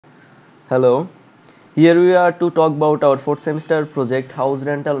Hello, here we are to talk about our fourth semester project House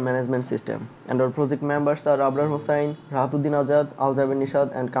Rental Management System, and our project members are Abrar Hossain, Rahat Uddin Azad, Jaber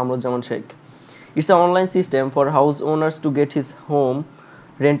Nishad and Kamruzzaman Shekh. It's an online system for house owners to get his home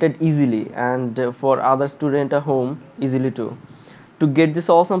rented easily and for others to rent a home easily too. To get this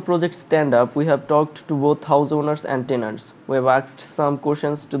awesome project stand up, we have talked to both house owners and tenants. We have asked some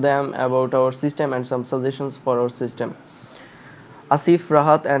questions to them about our system and some suggestions for our system. Asif,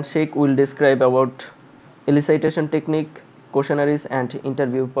 Rahat and Sheikh will describe about elicitation technique, questionnaires and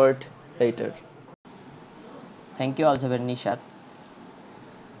interview part later. Thank you, Jaber Nishad.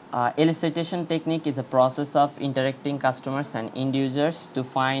 Elicitation technique is a process of interacting customers and end users to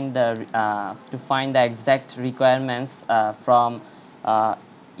find the exact requirements from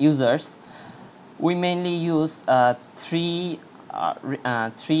users. We mainly use three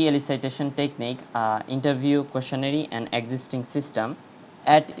elicitation technique: interview, questionnaire, and existing system.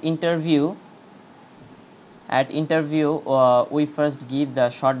 At interview, we first give the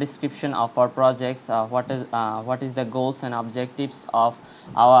short description of our projects. What is the goals and objectives of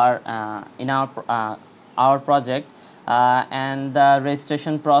our project, and the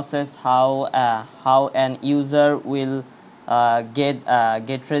registration process. How an user will get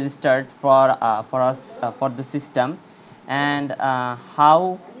registered for us for the system, and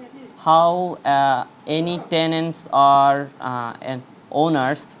how any tenants or and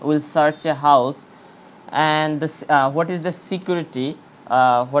owners will search a house, and what is the security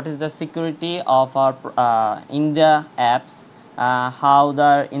of our in the apps, how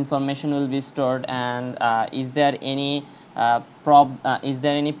the information will be stored, and is there any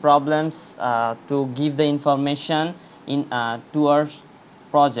problems to give the information in to our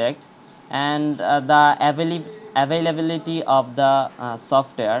project, and the availability of the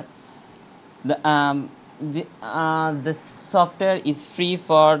software. The software is free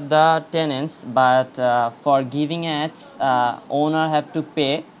for the tenants, but for giving ads, owner have to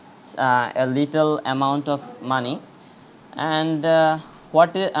pay a little amount of money. And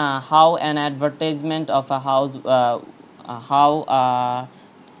how an advertisement of a house, how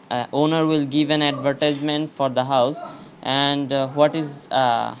owner will give an advertisement for the house, and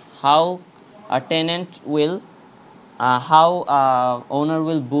how a tenant will how owner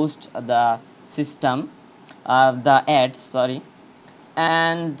will boost the system, the ads, sorry.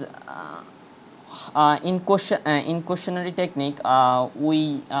 And in questionnaire technique,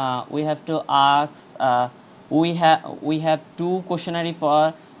 we have to ask, we have two questionnaire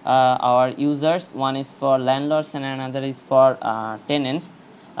for our users. One is for landlords and another is for tenants.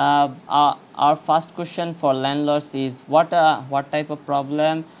 Our first question for landlords is what type of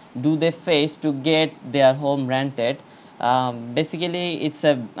problem do they face to get their home rented. Basically, it's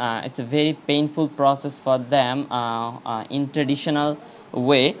a very painful process for them. In traditional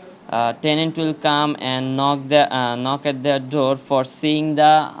way, tenant will come and knock at their door for seeing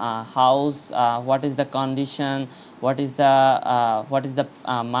the house, what is the condition, what is the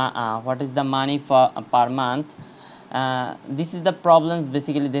money for per month. This is the problems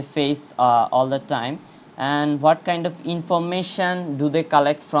basically they face all the time. And what kind of information do they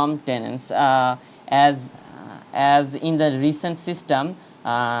collect from tenants, as in the recent system,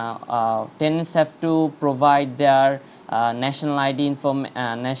 tenants have to provide their national ID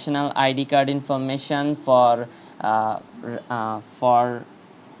card information for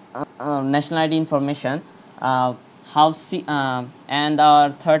national ID information. And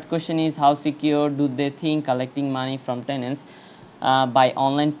our third question is, how secure do they think collecting money from tenants by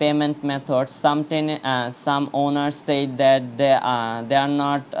online payment methods? Some owners say that they are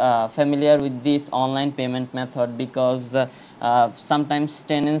not familiar with this online payment method, because sometimes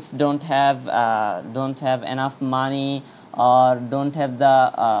tenants don't have enough money, or don't have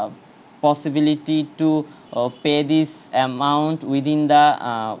the possibility to pay this amount within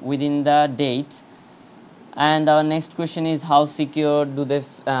the date. And our next question is, how secure do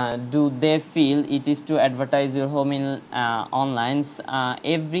they feel it is to advertise your home in online?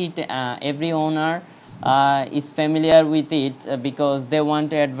 Every owner is familiar with it, because they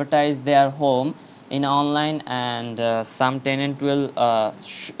want to advertise their home in online, and some tenant will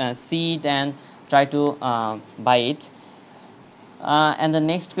see it and try to buy it. And the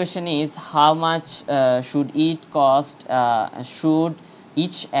next question is, how much should each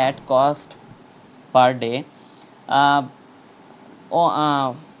ad cost per day?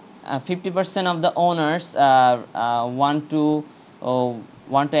 50% of the owners want to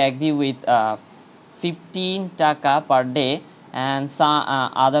agree with 15 taka per day, and some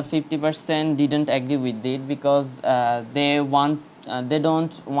other 50% didn't agree with it, because they want they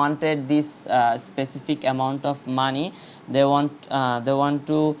don't wanted this specific amount of money. They want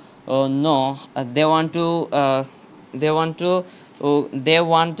to know they want to they want to they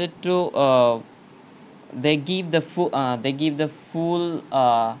wanted to they give the full uh,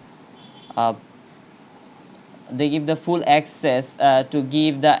 they give the full access to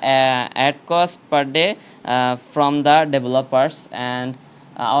give the ad cost per day from the developers. And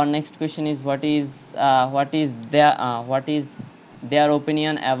our next question is what is their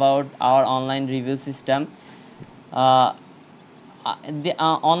opinion about our online review system. uh, the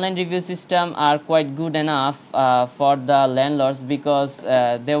online review system are quite good enough for the landlords, because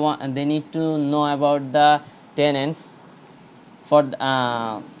they need to know about the tenants. For they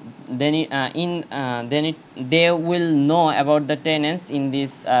will know about the tenants in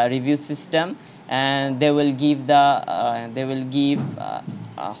this review system, and they will give the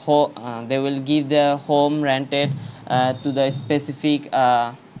home rented to the specific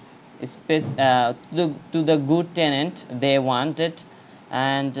to the good tenant they wanted.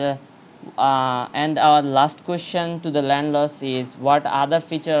 And our last question to the landlords is, what other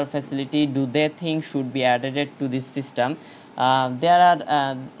feature or facility do they think should be added to this system. There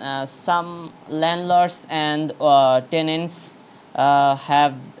are some landlords and tenants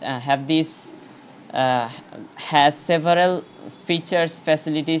have this uh, has several features,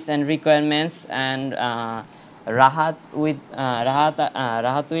 facilities, and requirements. And Rahat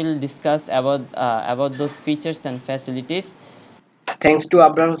will discuss about those features and facilities. Thanks to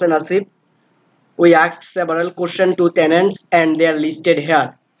Abrar Hossain. We asked several questions to tenants and they are listed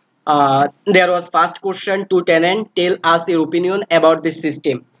here. There was first question to tenant, tell us your opinion about this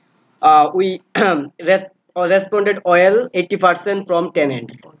system. We responded oil 80% from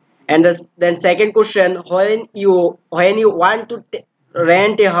tenants. And then second question, when you want to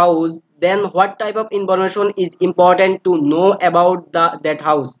rent a house, then what type of information is important to know about that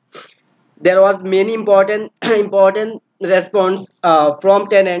house? There was many important important response from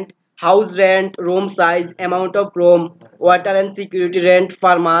tenant: house rent, room size, amount of room, water and security rent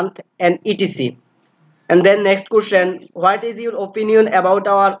per month, and etc. And then next question, what is your opinion about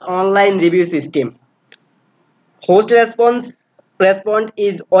our online review system? Host response respond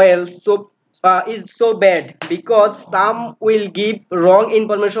is oil is so bad because some will give wrong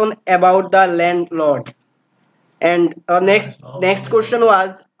information about the landlord. And next question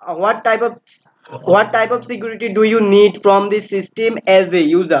was, what type of security do you need from the system as a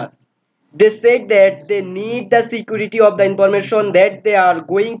user? They said that they need the security of the information that they are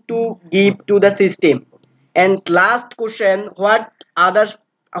going to give to the system. And last question, what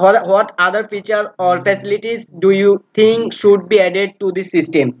other feature or facilities do you think should be added to the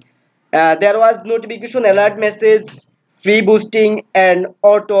system? There was notification alert message, free boosting, and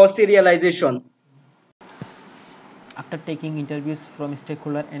auto serialization. After taking interviews from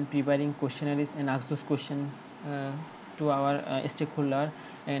stakeholder and preparing questionnaires and ask those questions to our stakeholder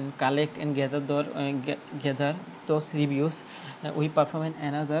and collect and gather those reviews, we perform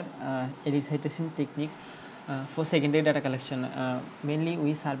another elicitation technique for secondary data collection. Mainly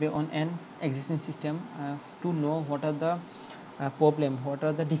we survey on an existing system to know what are the problem, what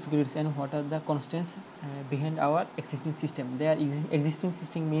are the difficulties, and what are the constraints behind our existing system. Their existing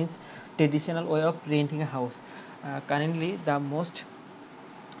system means traditional way of renting a house. Currently, the most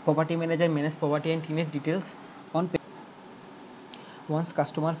property manager manage property and tenant details on paper. Once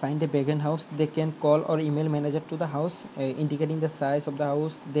customer find a vacant house, they can call or email manager to the house, indicating the size of the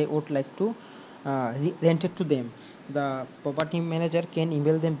house they would like to rent it to them. The property manager can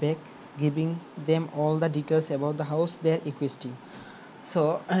email them back, giving them all the details about the house they are requesting.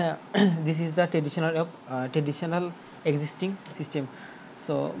 So this is the traditional existing system.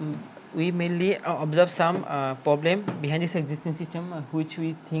 So we mainly observe some problem behind this existing system, which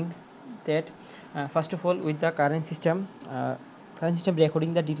we think that first of all, with the current system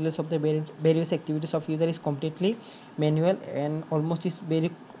recording the details of the various activities of user is completely manual and almost is very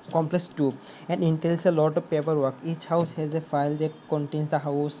complex too, and entails a lot of paperwork. Each house has a file that contains the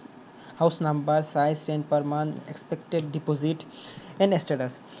house number, size, rent per month, expected deposit, and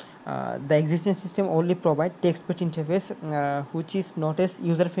status. The existing system only provide text-based interface, which is not as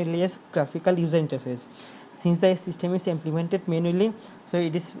user-friendly as graphical user interface. Since the system is implemented manually, so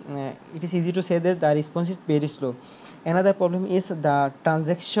it is easy to say that the response is very slow. Another problem is the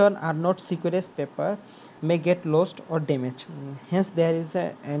transactions are not secure as paper, may get lost or damaged. Hence, there is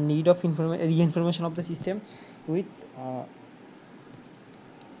a need of reinformation of the system with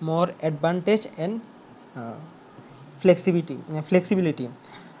more advantage and uh, flexibility.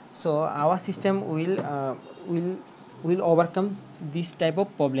 So our system will will overcome this type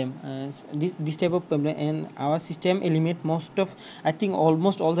of problem, this type of problem, and our system eliminate most of, I think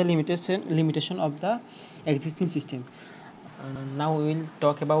almost all the limitation of the existing system. Now we will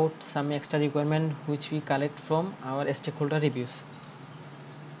talk about some extra requirement which we collect from our stakeholder reviews.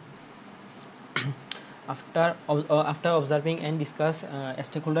 After observing and discuss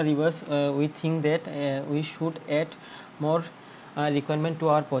stakeholder reviews, we think that we should add more requirement to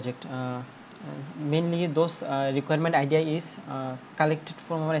our project. Mainly those requirement idea is collected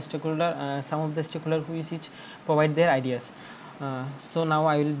from our stakeholder, some of the stakeholder who is each provide their ideas. So now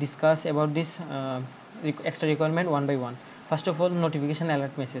I will discuss about this extra requirement one by one. First of all, notification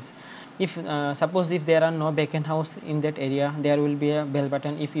alert message. If suppose if there are no vacant house in that area, there will be a bell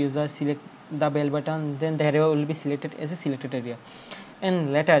button. If user select the bell button, then the area will be selected as a selected area,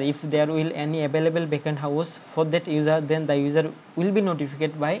 and later if there will any available vacant house for that user, then the user will be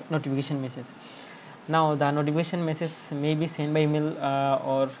notified by notification message. Now the notification message may be sent by email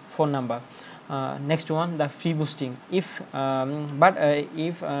or phone number. Next one, the free boosting. If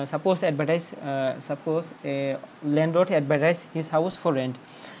suppose suppose a landlord advertise his house for rent,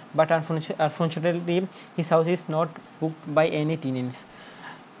 but unfortunately his house is not booked by any tenants,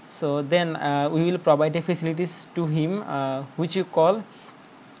 so then we will provide a facilities to him which you call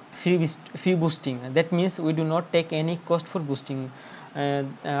free boosting. That means we do not take any cost for boosting.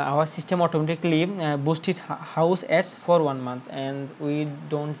 Our system automatically boost it house ads for 1 month, and we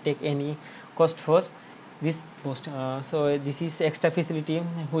don't take any cost for this boost. So this is extra facility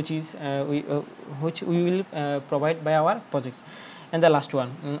which is which we will provide by our project. And the last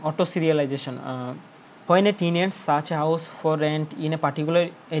one, auto serialization. When a tenant search a house for rent in a particular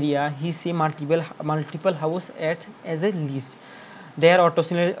area, he see multiple house ads as a list. Their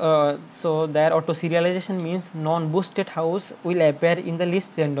so their auto serialization means non-boosted house will appear in the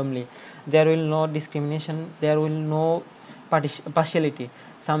list randomly. There will no discrimination. There will no partiality.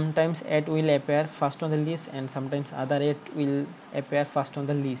 Sometimes ad will appear first on the list, and sometimes other ad will appear first on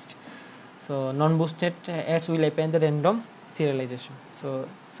the list. So non-boosted ads will appear in the random serialization. So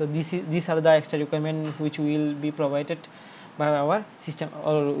these are the extra requirements which will be provided by our system,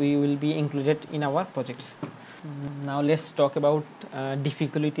 or we will be included in our projects. Now let's talk about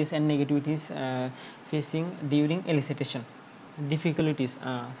difficulties and negativities facing during elicitation. Difficulties: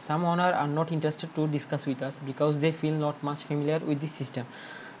 some owner are not interested to discuss with us because they feel not much familiar with the system.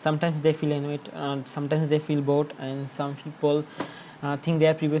 Sometimes they feel annoyed, sometimes they feel bored, and some people think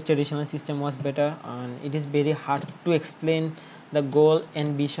their previous traditional system was better, and it is very hard to explain the goal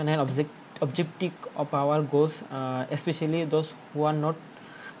and vision and objective of our goals, especially those who are not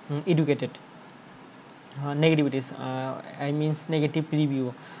educated. Negativities, I means negative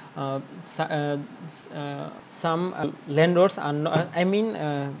review. Some landlords are not,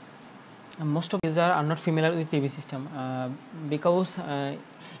 most of users are not familiar with TV system, because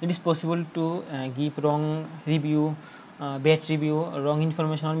it is possible to give wrong review, bad review, wrong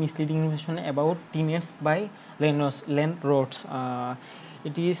information or misleading information about tenants by landlords.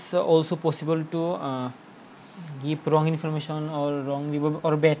 It is also possible to give wrong information or wrong review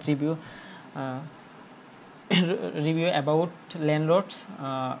or bad review review about landlords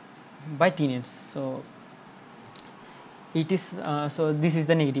by tenants. So it is so this is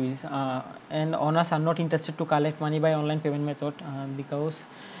the negatives, and owners are not interested to collect money by online payment method, because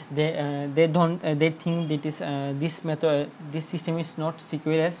they don't they think that is this method, this system is not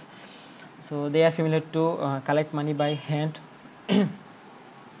secure as, so they are familiar to collect money by hand.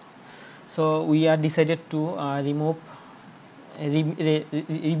 So we are decided to remove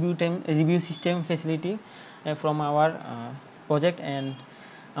review system facility from our project, and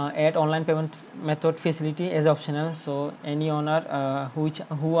add online payment method facility as optional. So any owner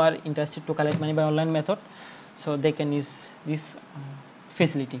who are interested to collect money by online method, so they can use this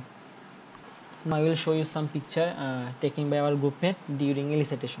facility. Now I will show you some picture taken by our groupmate during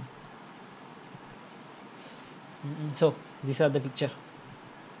elicitation. So these are the picture.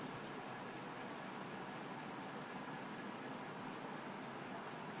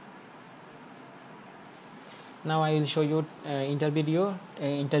 Now I will show you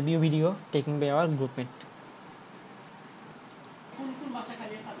interview video taken by our groupmate.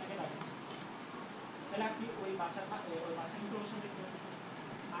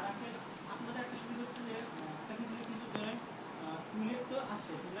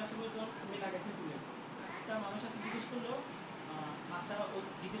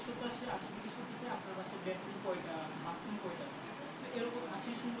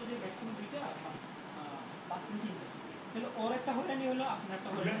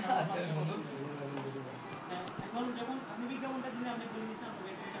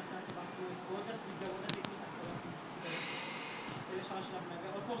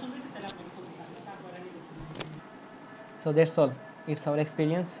 So that's all. It's our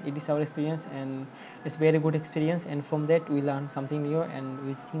experience. It is our experience, and it's very good experience. And from that, we learn something new, and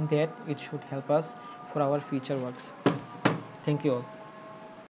we think that it should help us for our future works. Thank you all.